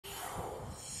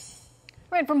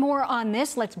Right, for more on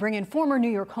this, let's bring in former New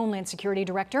York Homeland Security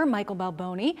Director Michael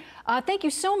Balboni. Thank you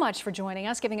so much for joining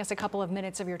us, giving us a couple of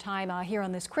minutes of your time here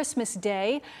on this Christmas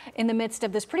Day in the midst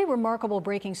of this pretty remarkable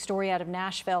breaking story out of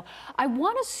Nashville. I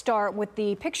want to start with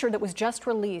the picture that was just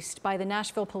released by the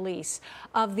Nashville police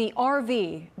of the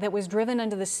RV that was driven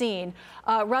into the scene.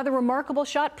 Rather remarkable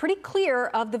shot, pretty clear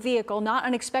of the vehicle, not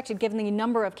unexpected given the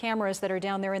number of cameras that are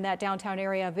down there in that downtown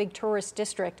area, a big tourist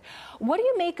district. What do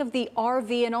you make of the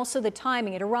RV and also the time?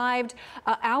 It arrived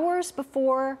hours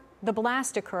before the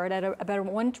blast occurred at about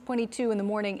 1:22 in the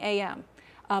morning a.m.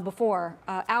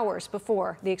 Hours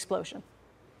before the explosion.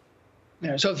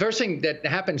 Yeah, so the first thing that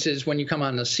happens is when you come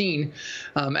on the scene,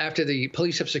 after the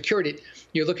police have secured it,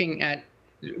 you're looking at,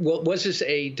 well, was this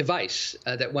a device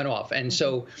that went off? And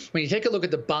so when you take a look at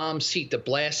the bomb seat, the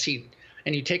blast seat,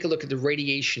 and you take a look at the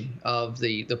radiation of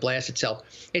the blast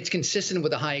itself, it's consistent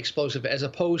with a high explosive as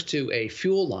opposed to a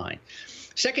fuel line.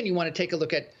 Second, you want to take a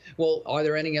look at, well, are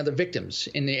there any other victims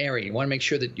in the area? You want to make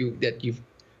sure that you've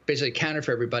basically accounted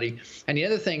for everybody. And the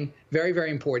other thing, very,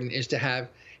 very important, is to have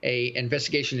an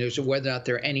investigation as to whether or not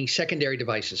there are any secondary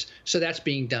devices. So that's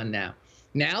being done now.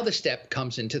 Now the step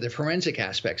comes into the forensic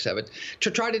aspects of it to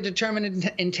try to determine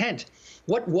intent.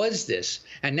 What was this?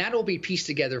 And that will be pieced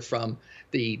together from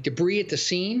the debris at the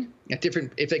scene,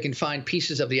 if they can find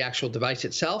pieces of the actual device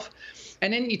itself.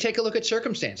 And then you take a look at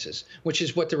circumstances, which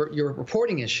is what your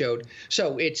reporting has showed.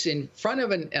 So it's in front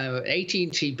of an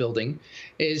AT&T building.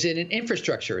 Is it an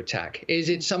infrastructure attack? Is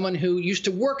it someone who used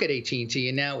to work at AT&T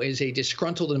and now is a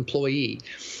disgruntled employee?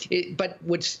 But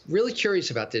what's really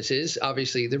curious about this is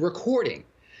obviously the recording.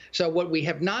 So what we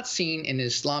have not seen in the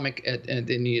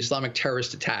Islamic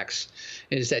terrorist attacks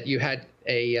is that you had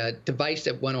a device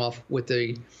that went off with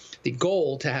the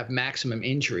goal to have maximum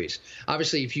injuries.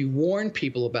 Obviously, if you warn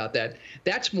people about that,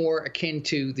 that's more akin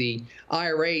to the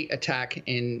IRA attack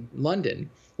in London,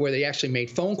 where they actually made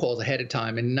phone calls ahead of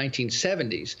time in the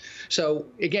 1970s. So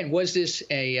again, was this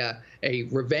a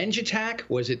revenge attack?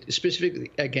 Was it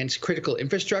specifically against critical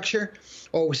infrastructure?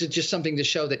 Or was it just something to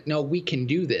show that, no, we can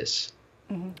do this?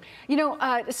 You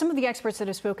know, some of the experts that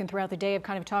have spoken throughout the day have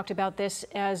kind of talked about this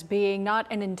as being not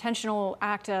an intentional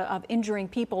act of injuring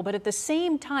people, but at the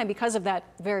same time, because of that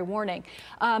very warning,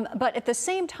 but at the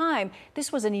same time,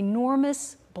 this was an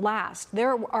enormous blast.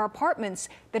 There are apartments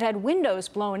that had windows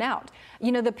blown out.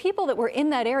 You know, the people that were in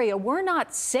that area were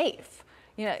not safe,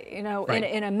 right,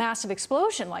 in a massive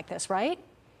explosion like this, right?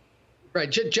 Right.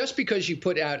 Just because you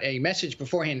put out a message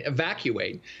beforehand,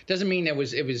 evacuate, doesn't mean it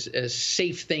was a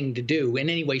safe thing to do in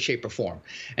any way, shape, or form.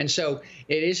 And so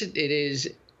it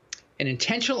is an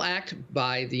intentional act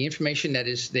by the information that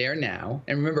is there now.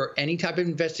 And remember, any type of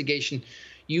investigation,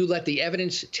 you let the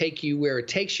evidence take you where it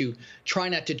takes you. Try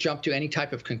not to jump to any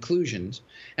type of conclusions.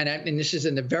 And this is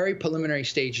in the very preliminary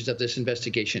stages of this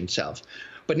investigation itself.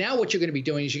 But now what you're going to be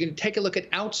doing is you're going to take a look at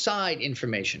outside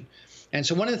information. And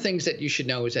so one of the things that you should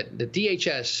know is that the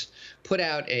DHS put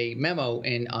out a memo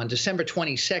on December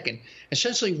 22nd,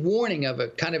 essentially warning of a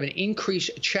kind of an increased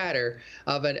chatter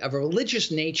of a religious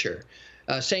nature,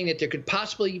 saying that there could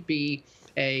possibly be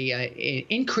an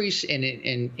increase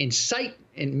in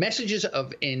messages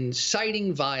of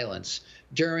inciting violence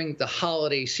during the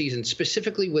holiday season,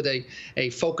 specifically with a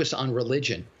focus on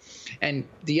religion. And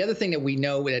the other thing that we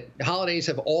know, that holidays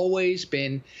have always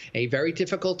been a very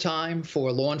difficult time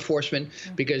for law enforcement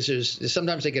because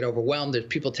sometimes they get overwhelmed. There's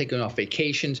people taking off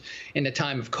vacations. In the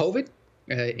time of COVID,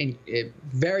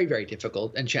 very, very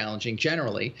difficult and challenging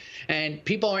generally. And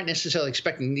people aren't necessarily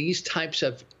expecting these types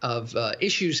of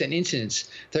issues and incidents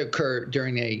to occur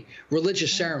during a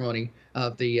religious ceremony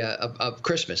of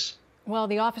Christmas. Well,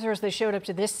 the officers that showed up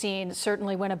to this scene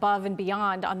certainly went above and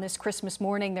beyond on this Christmas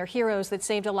morning. They're heroes that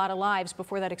saved a lot of lives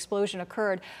before that explosion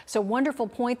occurred. So wonderful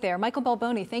point there. Michael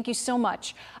Balboni, thank you so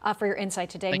much for your insight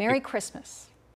today. Merry Christmas.